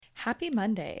Happy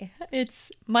Monday.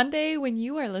 It's Monday when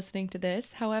you are listening to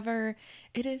this. However,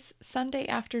 it is Sunday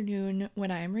afternoon when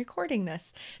I am recording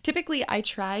this. Typically, I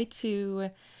try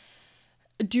to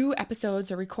do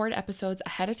episodes or record episodes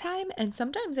ahead of time, and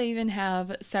sometimes I even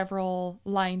have several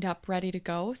lined up ready to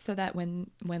go so that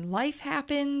when life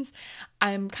happens,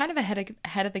 I'm kind of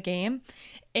ahead of the game.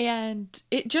 And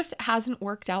it just hasn't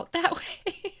worked out that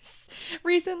way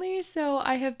recently, so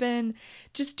I have been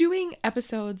just doing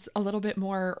episodes a little bit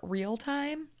more real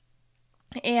time.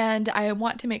 And I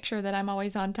want to make sure that I'm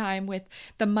always on time with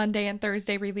the Monday and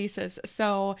Thursday releases.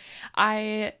 So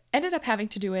I ended up having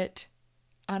to do it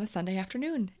on a Sunday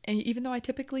afternoon. And even though I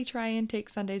typically try and take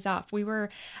Sundays off, we were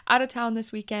out of town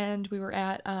this weekend. We were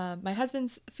at my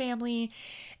husband's family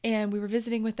and we were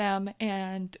visiting with them,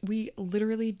 and we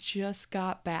literally just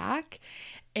got back,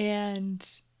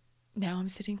 and now I'm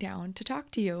sitting down to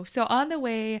talk to you. So on the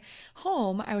way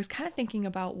home, I was kind of thinking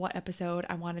about what episode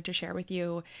I wanted to share with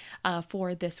you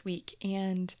for this week.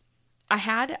 And I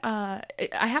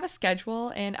have a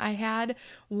schedule, and I had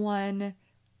one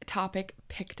topic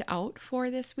picked out for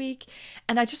this week,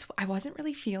 and I wasn't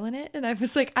really feeling it, and I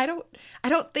was like, I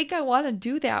don't think I want to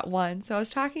do that one. So I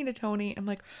was talking to Tony. I'm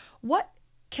like, what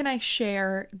can I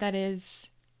share that is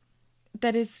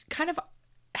kind of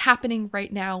happening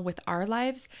right now with our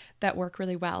lives that work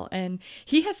really well? And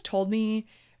he has told me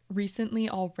recently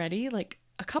already, like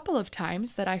a couple of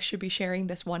times, that I should be sharing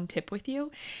this one tip with you.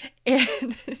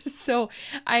 And so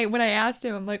when I asked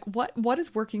him, I'm like, what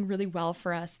is working really well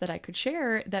for us that I could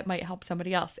share that might help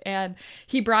somebody else? And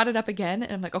he brought it up again,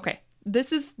 and I'm like, okay,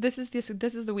 this is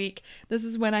the week. This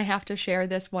is when I have to share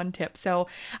this one tip. So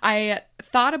I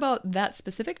thought about that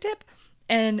specific tip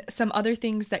and some other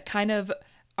things that kind of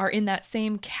are in that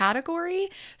same category.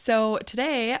 So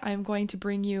today I'm going to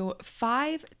bring you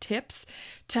 5 tips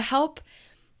to help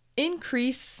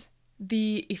increase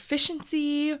the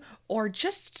efficiency or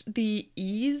just the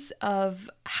ease of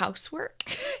housework.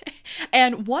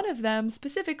 And one of them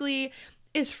specifically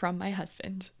is from my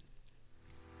husband.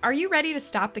 Are you ready to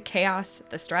stop the chaos,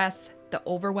 the stress, the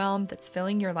overwhelm that's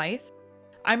filling your life?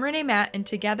 I'm Renee Matt, and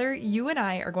together you and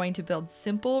I are going to build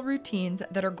simple routines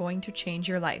that are going to change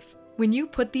your life. When you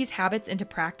put these habits into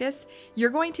practice, you're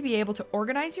going to be able to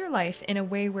organize your life in a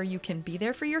way where you can be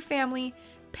there for your family,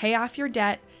 pay off your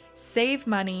debt, save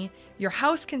money, your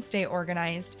house can stay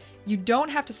organized, you don't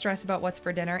have to stress about what's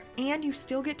for dinner, and you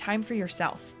still get time for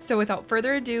yourself. So without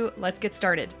further ado, let's get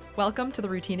started. Welcome to the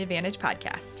Routine Advantage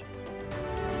podcast.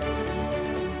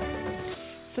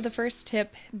 So the first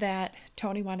tip that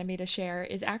Tony wanted me to share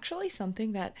is actually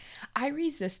something that I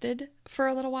resisted for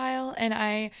a little while, and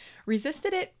I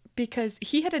resisted it because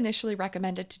he had initially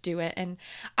recommended to do it, and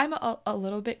I'm a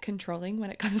little bit controlling when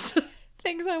it comes to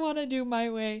things I want to do my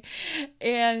way.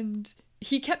 And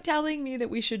he kept telling me that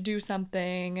we should do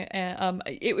something.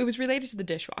 It was related to the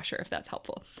dishwasher, if that's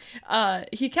helpful.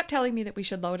 He kept telling me that we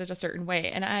should load it a certain way.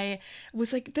 And I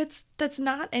was like, that's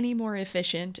not any more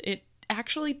efficient. It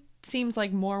actually seems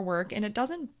like more work, and it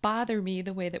doesn't bother me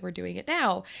the way that we're doing it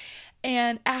now.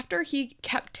 And after he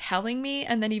kept telling me,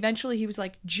 and then eventually he was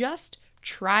like, just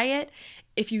try it.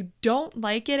 If you don't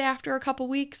like it after a couple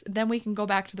weeks, then we can go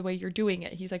back to the way you're doing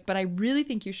it. He's like, but I really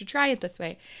think you should try it this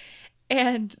way.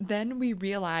 And then we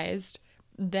realized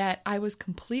that I was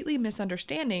completely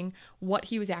misunderstanding what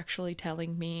he was actually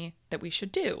telling me that we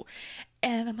should do.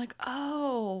 And I'm like,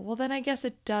 oh, well, then I guess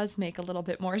it does make a little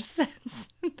bit more sense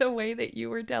the way that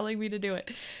you were telling me to do it.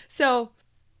 So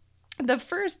the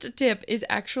first tip is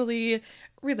actually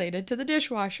related to the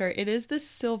dishwasher. It is the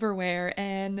silverware,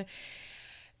 and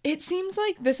it seems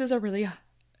like this is a really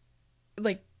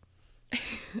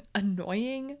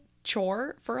annoying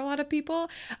chore for a lot of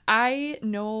people. I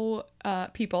know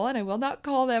people, and I will not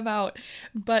call them out,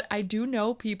 but I do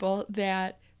know people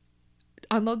that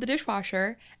unload the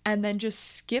dishwasher and then just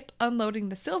skip unloading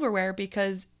the silverware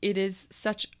because it is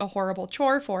such a horrible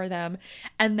chore for them.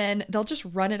 And then they'll just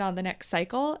run it on the next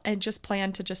cycle and just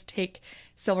plan to just take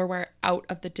silverware out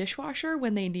of the dishwasher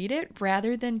when they need it,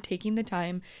 rather than taking the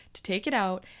time to take it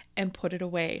out and put it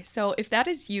away. So if that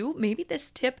is you, maybe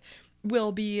this tip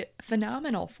will be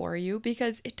phenomenal for you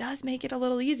because it does make it a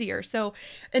little easier. So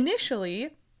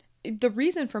initially, the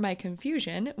reason for my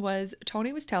confusion was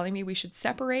Tony was telling me we should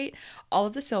separate all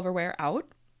of the silverware out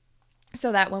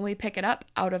so that when we pick it up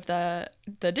out of the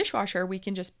dishwasher, we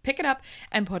can just pick it up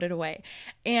and put it away.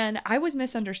 And I was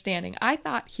misunderstanding. I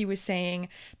thought he was saying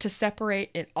to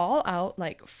separate it all out,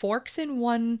 like forks in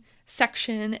one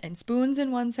section and spoons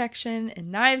in one section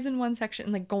and knives in one section,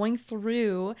 and like going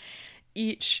through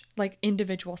each like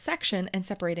individual section and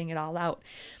separating it all out.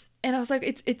 And I was like,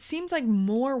 it seems like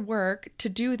more work to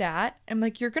do that. I'm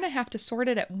like, you're going to have to sort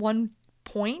it at one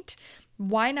point.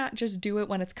 Why not just do it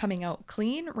when it's coming out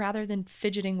clean rather than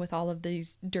fidgeting with all of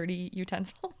these dirty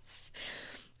utensils?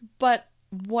 But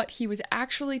what he was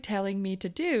actually telling me to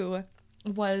do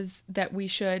was that we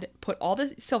should put all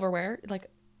the silverware,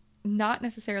 like not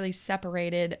necessarily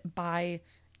separated by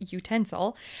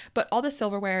utensil, but all the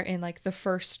silverware in like the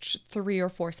first 3 or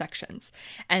 4 sections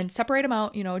and separate them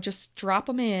out, just drop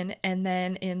them in. And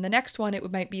then in the next one,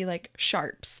 it might be like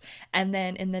sharps. And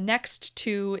then in the next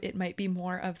 2, it might be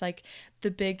more of like the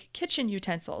big kitchen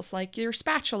utensils, like your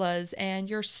spatulas and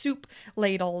your soup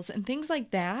ladles and things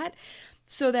like that.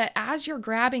 So that as you're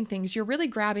grabbing things, you're really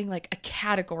grabbing like a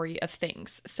category of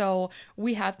things. So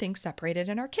we have things separated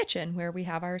in our kitchen where we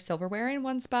have our silverware in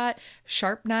one spot,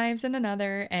 sharp knives in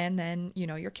another, and then,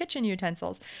 your kitchen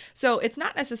utensils. So it's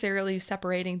not necessarily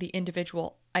separating the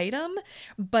individual item,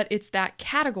 but it's that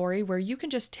category where you can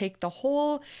just take the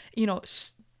whole,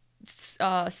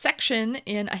 section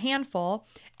in a handful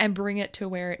and bring it to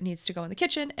where it needs to go in the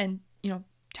kitchen and,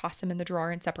 toss them in the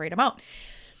drawer and separate them out.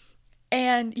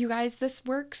 And you guys, this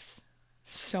works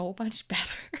so much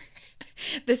better.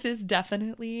 This is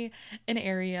definitely an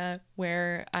area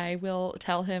where I will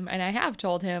tell him, and I have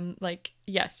told him, like,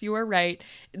 yes, you are right.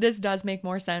 This does make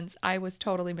more sense. I was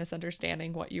totally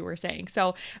misunderstanding what you were saying.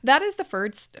 So that is the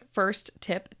first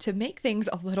tip to make things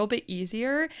a little bit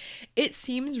easier. It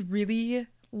seems really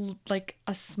like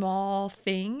a small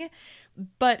thing,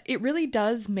 but it really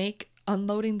does make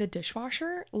unloading the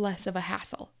dishwasher less of a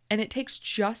hassle. And it takes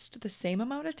just the same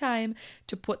amount of time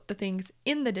to put the things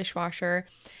in the dishwasher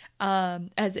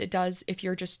as it does if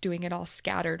you're just doing it all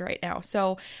scattered right now.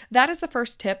 So that is the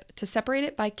first tip, to separate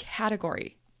it by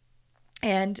category.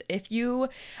 And if you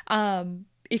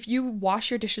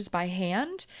wash your dishes by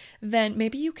hand, then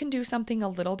maybe you can do something a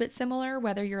little bit similar,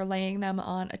 whether you're laying them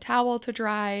on a towel to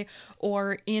dry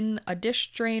or in a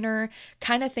dish drainer.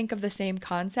 Kind of think of the same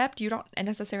concept. You don't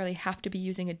necessarily have to be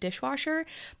using a dishwasher,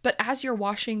 but as you're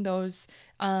washing those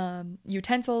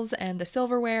utensils and the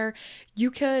silverware,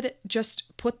 you could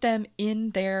just put them in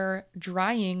their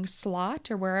drying slot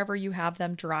or wherever you have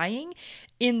them drying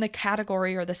in the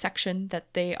category or the section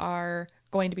that they are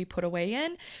going to be put away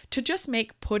in, to just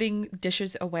make putting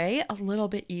dishes away a little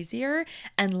bit easier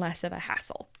and less of a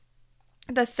hassle.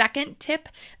 The second tip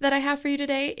that I have for you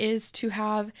today is to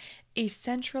have a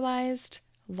centralized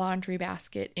laundry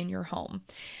basket in your home.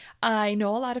 I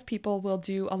know a lot of people will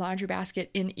do a laundry basket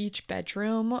in each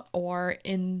bedroom or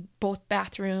in both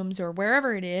bathrooms or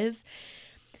wherever it is.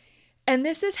 And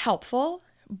this is helpful.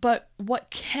 But what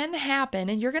can happen,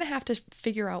 and you're going to have to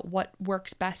figure out what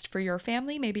works best for your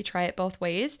family, maybe try it both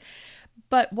ways.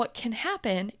 But what can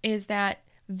happen is that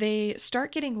they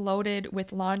start getting loaded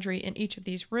with laundry in each of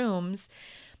these rooms.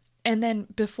 And then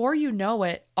before you know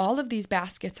it, all of these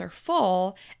baskets are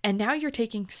full. And now you're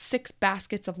taking 6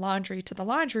 baskets of laundry to the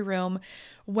laundry room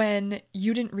when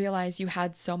you didn't realize you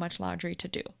had so much laundry to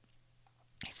do.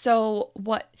 So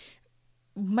what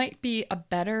might be a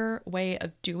better way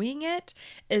of doing it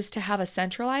is to have a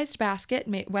centralized basket,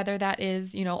 whether that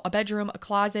is, a bedroom, a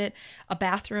closet, a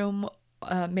bathroom,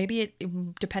 maybe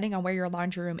it, depending on where your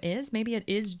laundry room is, maybe it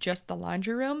is just the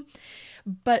laundry room,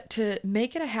 but to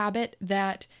make it a habit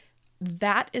that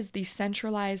is the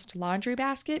centralized laundry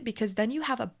basket, because then you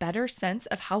have a better sense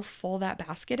of how full that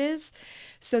basket is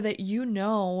so that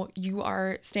you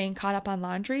are staying caught up on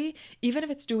laundry. Even if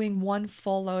it's doing 1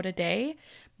 full load a day,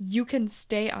 you can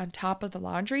stay on top of the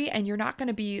laundry and you're not going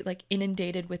to be like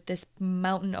inundated with this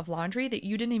mountain of laundry that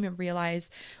you didn't even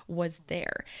realize was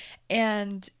there.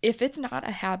 And if it's not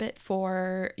a habit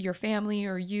for your family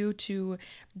or you to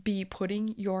be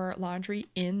putting your laundry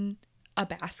in a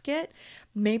basket,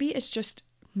 maybe it's just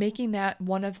making that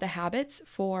one of the habits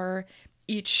for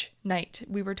each night.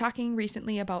 We were talking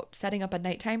recently about setting up a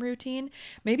nighttime routine.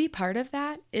 Maybe part of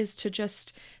that is to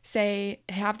just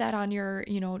have that on your,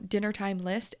 dinner time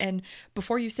list. And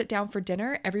before you sit down for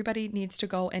dinner, everybody needs to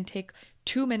go and take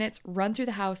 2 minutes, run through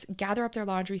the house, gather up their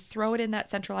laundry, throw it in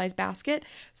that centralized basket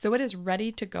so it is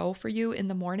ready to go for you in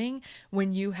the morning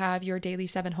when you have your daily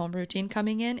 7 home routine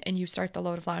coming in and you start the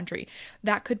load of laundry.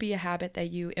 That could be a habit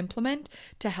that you implement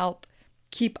to help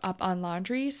keep up on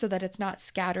laundry so that it's not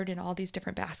scattered in all these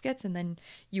different baskets and then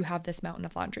you have this mountain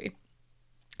of laundry.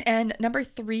 And number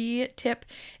 3 tip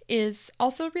is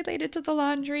also related to the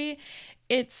laundry.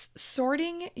 It's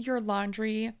sorting your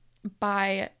laundry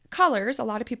by colors. A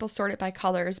lot of people sort it by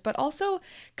colors, but also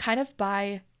kind of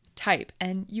by type.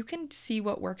 And you can see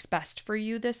what works best for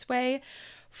you this way.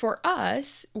 For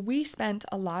us, we spent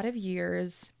a lot of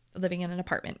years living in an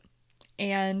apartment.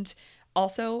 And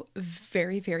Also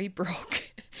very, very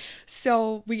broke.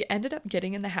 So we ended up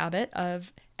getting in the habit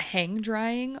of hang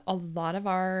drying a lot of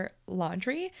our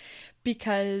laundry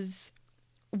because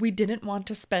we didn't want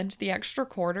to spend the extra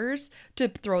quarters to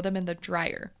throw them in the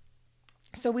dryer.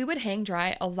 So we would hang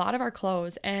dry a lot of our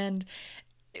clothes, and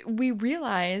we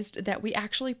realized that we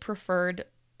actually preferred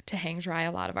to hang dry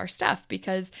a lot of our stuff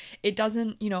because it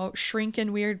doesn't, shrink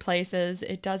in weird places.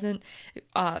 It doesn't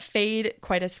fade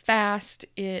quite as fast.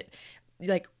 It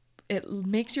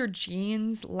makes your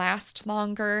jeans last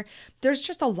longer. There's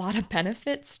just a lot of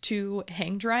benefits to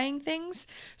hang drying things.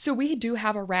 So we do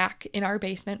have a rack in our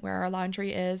basement where our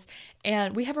laundry is,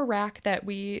 and we have a rack that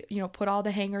we, put all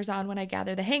the hangers on when I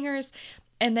gather the hangers.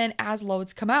 And then as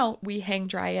loads come out, we hang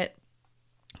dry it.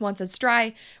 Once it's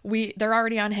dry, they're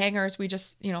already on hangers. We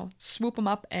just, swoop them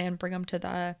up and bring them to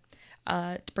the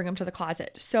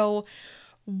closet. So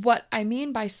what I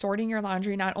mean by sorting your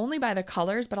laundry, not only by the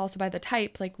colors, but also by the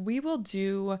type, like we will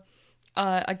do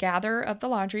a gather of the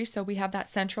laundry. So we have that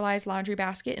centralized laundry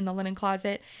basket in the linen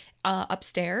closet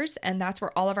upstairs, and that's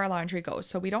where all of our laundry goes.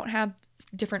 So we don't have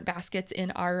different baskets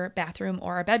in our bathroom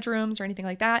or our bedrooms or anything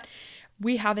like that.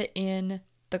 We have it in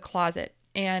the closet,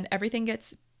 and everything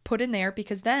gets put in there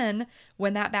because then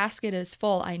when that basket is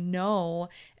full, I know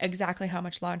exactly how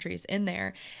much laundry is in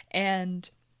there. And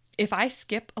if I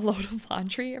skip a load of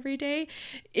laundry every day,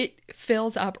 it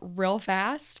fills up real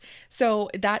fast. So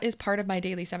that is part of my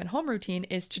daily 7 home routine,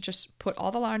 is to just put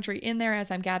all the laundry in there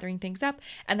as I'm gathering things up.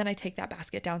 And then I take that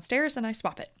basket downstairs and I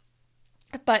swap it.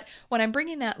 But when I'm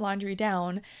bringing that laundry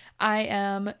down, I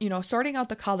am, sorting out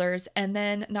the colors. And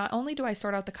then not only do I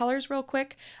sort out the colors real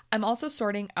quick, I'm also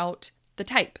sorting out the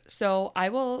type. So I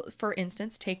will, for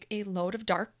instance, take a load of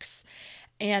darks,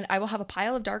 and I will have a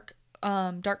pile of dark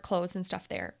clothes and stuff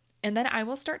there. And then I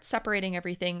will start separating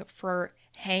everything for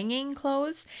hanging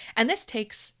clothes. And this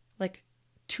takes like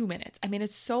 2 minutes. I mean,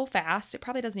 it's so fast. It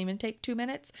probably doesn't even take 2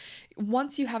 minutes.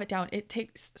 Once you have it down, it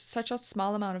takes such a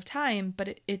small amount of time,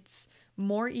 but it's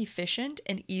more efficient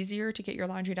and easier to get your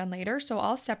laundry done later. So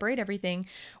I'll separate everything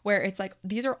where it's like,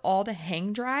 these are all the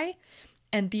hang dry,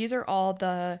 and these are all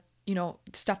the,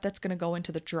 stuff that's going to go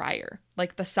into the dryer,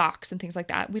 like the socks and things like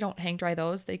that. We don't hang dry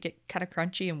those. They get kind of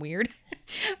crunchy and weird.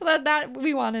 that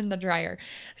we want in the dryer.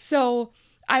 So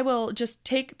I will just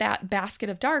take that basket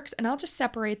of darks and I'll just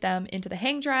separate them into the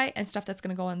hang dry and stuff that's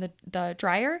going to go in the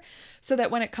dryer, so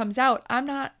that when it comes out, I'm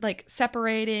not like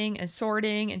separating and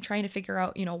sorting and trying to figure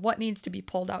out, what needs to be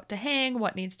pulled out to hang,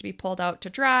 what needs to be pulled out to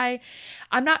dry.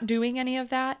 I'm not doing any of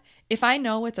that. If I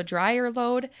know it's a dryer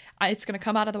load, it's going to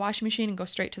come out of the washing machine and go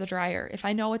straight to the dryer. If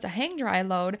I know it's a hang dry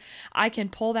load, I can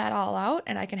pull that all out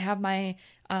and I can have my,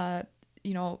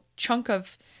 chunk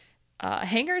of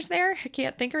hangers there. I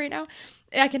can't think right now.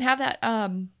 I can have that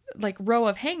like row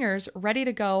of hangers ready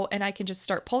to go, and I can just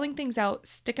start pulling things out,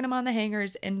 sticking them on the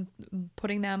hangers and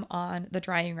putting them on the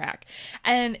drying rack.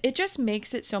 And it just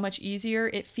makes it so much easier.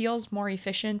 It feels more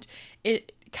efficient.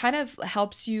 It kind of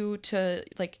helps you to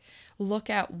like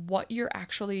look at what you're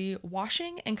actually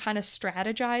washing and kind of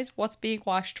strategize what's being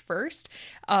washed first,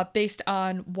 based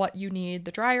on what you need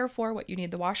the dryer for, what you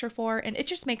need the washer for. And it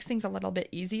just makes things a little bit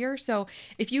easier. So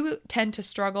if you tend to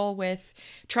struggle with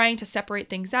trying to separate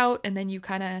things out, and then you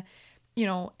kind of,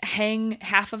 hang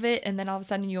half of it, and then all of a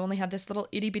sudden you only have this little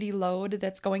itty bitty load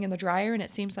that's going in the dryer and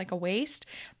it seems like a waste,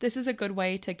 this is a good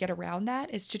way to get around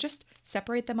that, is to just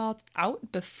separate them all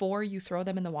out before you throw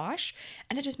them in the wash.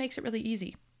 And it just makes it really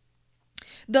easy.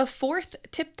 The fourth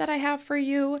tip that I have for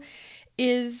you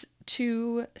is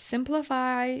to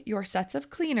simplify your sets of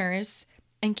cleaners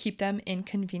and keep them in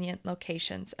convenient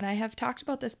locations. And I have talked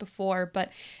about this before,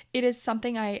 but it is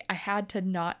something I had to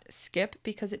not skip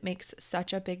because it makes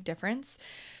such a big difference.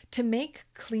 To make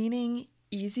cleaning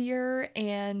easier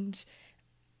and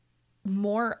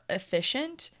more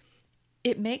efficient,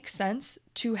 it makes sense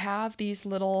to have these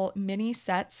little mini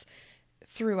sets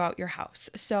throughout your house.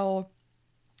 So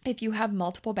if you have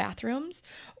multiple bathrooms,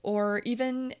 or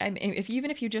even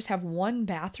if you just have one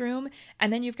bathroom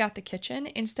and then you've got the kitchen,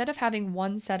 instead of having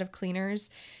one set of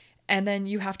cleaners and then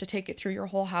you have to take it through your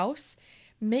whole house,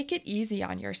 make it easy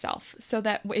on yourself, so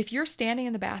that if you're standing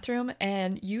in the bathroom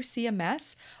and you see a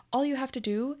mess, all you have to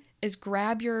do is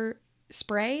grab your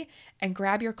spray and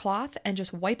grab your cloth and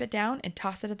just wipe it down and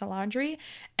toss it in the laundry,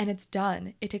 and it's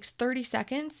done. It takes 30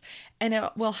 seconds, and it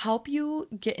will help you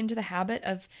get into the habit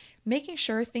of making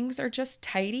sure things are just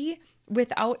tidy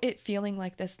without it feeling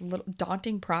like this little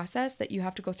daunting process that you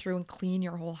have to go through and clean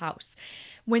your whole house.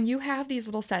 When you have these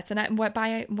little sets, and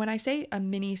when I say a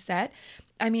mini set,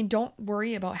 I mean, don't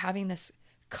worry about having this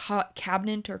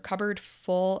cabinet or cupboard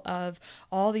full of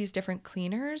all these different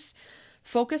cleaners.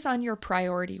 focus on your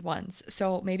priority ones.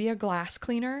 So maybe a glass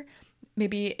cleaner,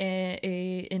 maybe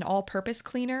an all-purpose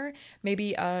cleaner,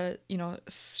 maybe a,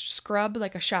 scrub,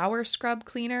 like a shower scrub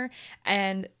cleaner,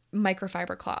 and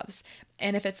microfiber cloths.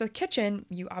 And if it's a kitchen,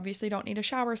 you obviously don't need a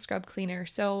shower scrub cleaner.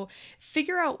 So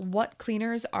figure out what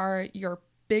cleaners are your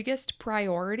biggest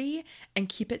priority and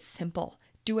keep it simple.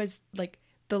 Do as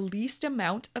the least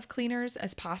amount of cleaners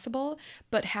as possible,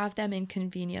 but have them in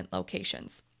convenient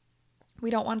locations. We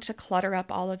don't want to clutter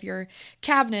up all of your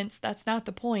cabinets. That's not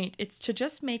the point. It's to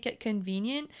just make it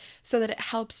convenient so that it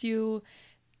helps you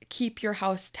keep your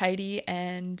house tidy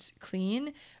and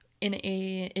clean in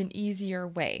an easier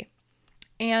way.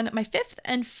 And my fifth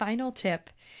and final tip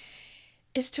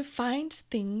is to find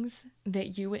things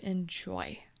that you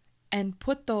enjoy and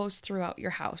put those throughout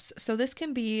your house. So this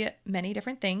can be many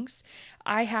different things.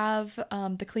 I have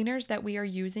the cleaners that we are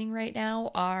using right now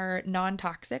are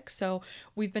non-toxic. So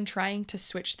we've been trying to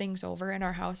switch things over in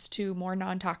our house to more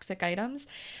non-toxic items.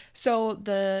 So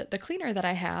the cleaner that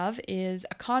I have is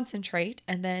a concentrate,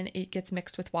 and then it gets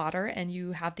mixed with water, and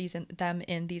you have them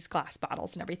in these glass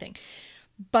bottles and everything.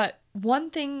 But one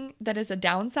thing that is a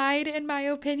downside, in my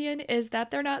opinion, is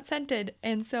that they're not scented.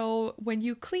 And so when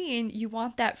you clean, you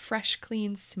want that fresh,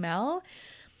 clean smell.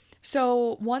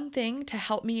 So one thing to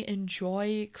help me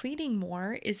enjoy cleaning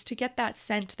more is to get that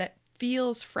scent that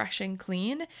feels fresh and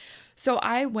clean. So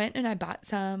I went and I bought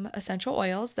some essential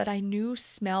oils that I knew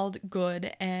smelled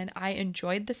good and I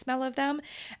enjoyed the smell of them.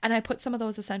 And I put some of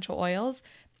those essential oils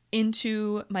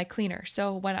into my cleaner.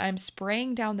 So when I'm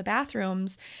spraying down the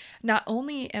bathrooms, not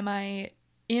only am I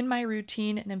in my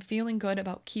routine and I'm feeling good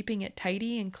about keeping it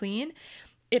tidy and clean,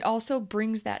 it also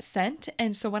brings that scent.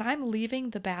 And so when I'm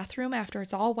leaving the bathroom after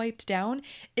it's all wiped down,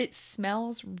 it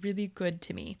smells really good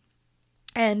to me.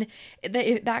 And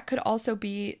that could also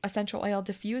be essential oil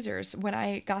diffusers. When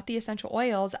I got the essential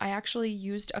oils, I actually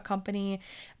used a company.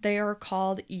 They are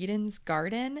called Eden's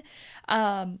Garden.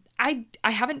 I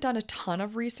haven't done a ton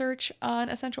of research on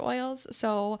essential oils,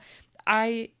 so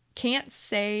I can't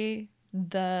say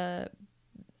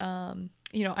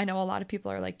I know a lot of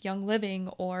people are like Young Living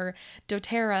or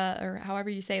doTERRA or however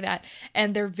you say that,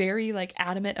 and they're very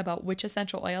adamant about which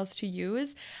essential oils to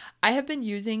use. I have been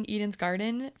using Eden's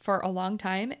Garden for a long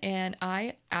time and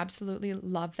I absolutely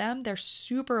love them. They're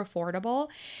super affordable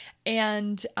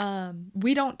and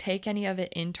we don't take any of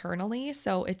it internally,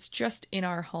 so it's just in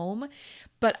our home,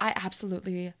 but I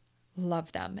absolutely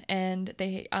love them. And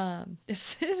they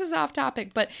this is off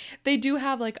topic, but they do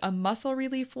have a muscle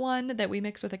relief one that we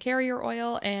mix with a carrier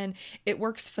oil, and it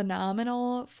works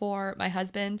phenomenal for my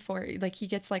husband. For he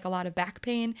gets a lot of back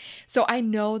pain, so I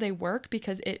know they work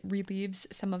because it relieves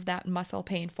some of that muscle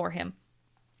pain for him.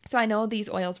 So I know these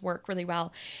oils work really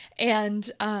well.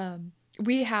 And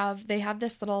they have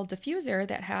this little diffuser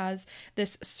that has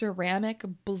this ceramic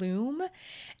bloom,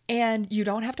 and you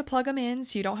don't have to plug them in,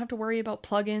 so you don't have to worry about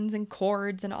plugins and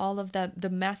cords and all of the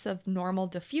mess of normal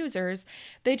diffusers.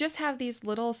 They just have these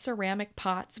little ceramic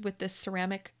pots with this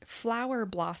ceramic flower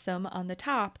blossom on the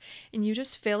top, and you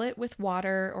just fill it with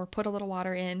water or put a little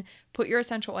water in, put your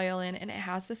essential oil in, and it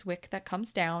has this wick that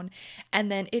comes down, and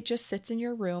then it just sits in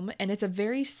your room, and it's a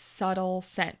very subtle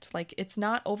scent. It's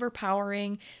not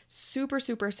overpowering, super,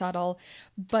 super subtle,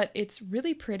 but it's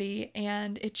really pretty,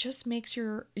 and it just makes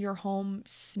your home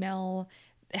smell,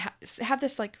 have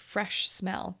this fresh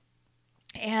smell.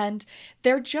 And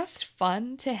they're just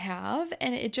fun to have,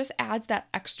 and it just adds that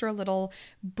extra little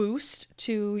boost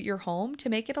to your home to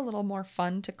make it a little more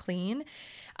fun to clean.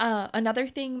 Another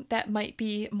thing that might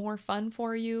be more fun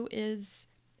for you is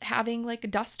having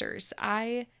dusters.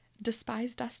 I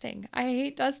despise dusting. I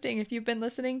hate dusting. If you've been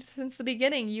listening since the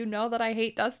beginning, you know that I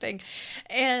hate dusting.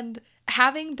 And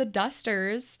having the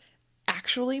dusters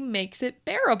actually makes it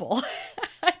bearable.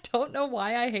 I don't know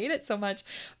why I hate it so much,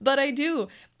 but I do.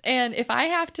 And if I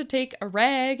have to take a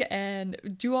rag and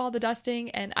do all the dusting,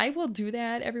 and I will do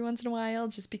that every once in a while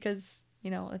just because,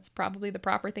 it's probably the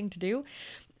proper thing to do.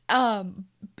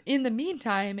 In the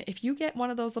meantime, if you get one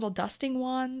of those little dusting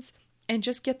wands and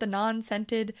just get the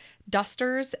non-scented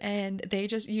dusters and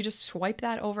you just swipe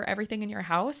that over everything in your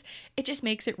house, it just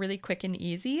makes it really quick and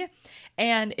easy,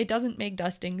 and it doesn't make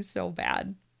dusting so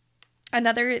bad.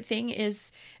 Another thing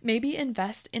is maybe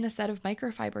invest in a set of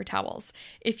microfiber towels.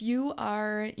 If you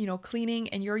are, cleaning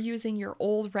and you're using your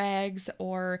old rags,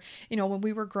 or, when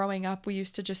we were growing up, we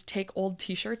used to just take old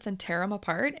t-shirts and tear them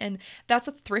apart. And that's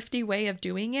a thrifty way of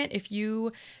doing it. If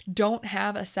you don't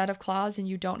have a set of cloths and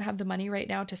you don't have the money right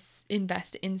now to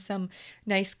invest in some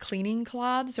nice cleaning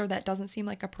cloths, or that doesn't seem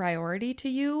like a priority to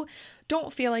you,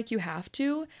 don't feel like you have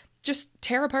to. just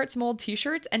tear apart some old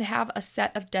t-shirts and have a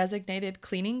set of designated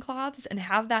cleaning cloths and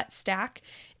have that stack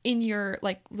in your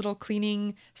like little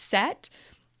cleaning set.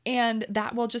 And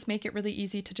that will just make it really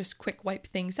easy to just quick wipe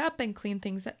things up and clean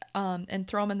things and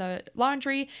throw them in the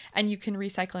laundry. And you can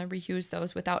recycle and reuse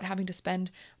those without having to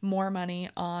spend more money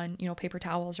on, paper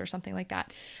towels or something like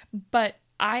that. But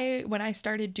when I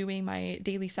started doing my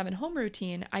daily 7 home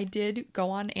routine, I did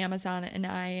go on Amazon and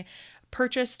I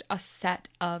purchased a set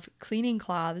of cleaning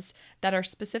cloths that are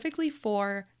specifically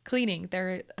for cleaning.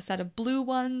 They're a set of blue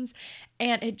ones,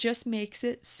 and it just makes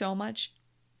it so much.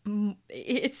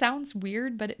 It sounds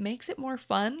weird, but it makes it more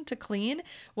fun to clean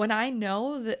when I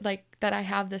know that I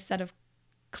have this set of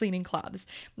cleaning cloths.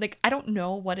 Like, I don't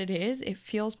know what it is. It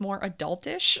feels more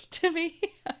adultish to me.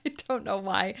 I don't know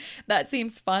why that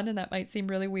seems fun, and that might seem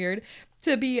really weird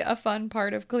to be a fun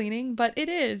part of cleaning, but it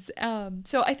is.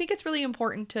 So I think it's really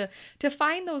important to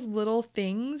find those little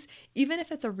things, even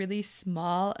if it's a really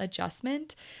small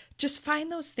adjustment. Just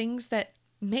find those things that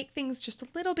make things just a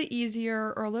little bit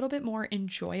easier or a little bit more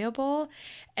enjoyable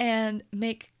and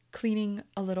make cleaning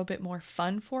a little bit more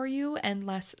fun for you and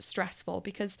less stressful,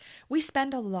 because we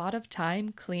spend a lot of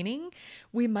time cleaning.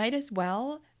 We might as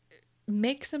well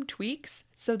make some tweaks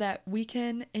so that we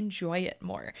can enjoy it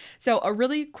more. So a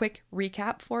really quick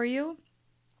recap for you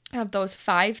of those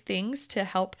 5 things to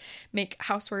help make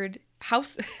housework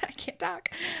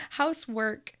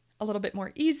a little bit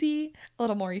more easy, a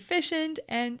little more efficient,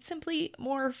 and simply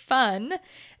more fun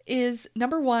is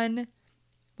number 1,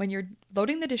 when you're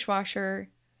loading the dishwasher,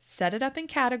 set it up in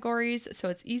categories so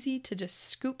it's easy to just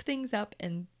scoop things up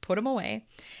and put them away.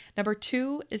 Number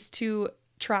 2 is to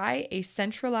try a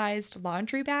centralized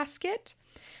laundry basket.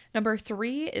 Number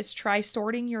 3 is try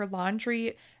sorting your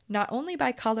laundry not only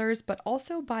by colors, but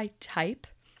also by type.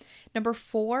 Number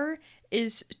 4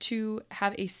 is to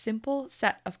have a simple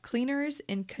set of cleaners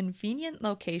in convenient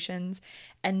locations.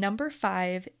 And number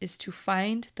 5 is to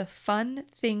find the fun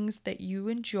things that you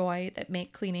enjoy that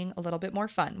make cleaning a little bit more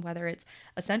fun, whether it's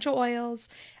essential oils,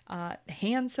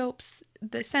 hand soaps,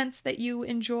 the scents that you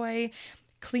enjoy,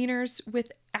 cleaners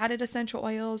with added essential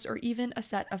oils, or even a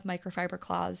set of microfiber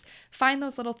cloths. Find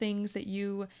those little things that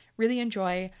you really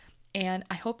enjoy, and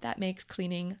I hope that makes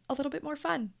cleaning a little bit more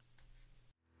fun.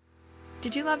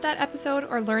 Did you love that episode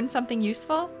or learn something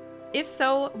useful? If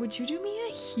so, would you do me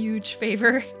a huge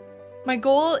favor? My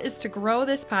goal is to grow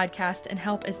this podcast and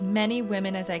help as many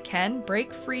women as I can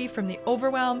break free from the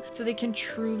overwhelm so they can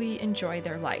truly enjoy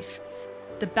their life.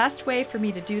 The best way for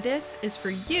me to do this is for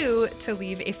you to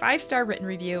leave a 5-star written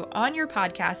review on your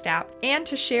podcast app and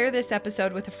to share this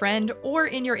episode with a friend or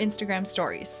in your Instagram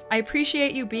stories. I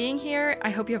appreciate you being here. I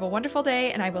hope you have a wonderful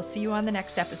day, and I will see you on the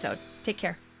next episode. Take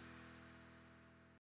care.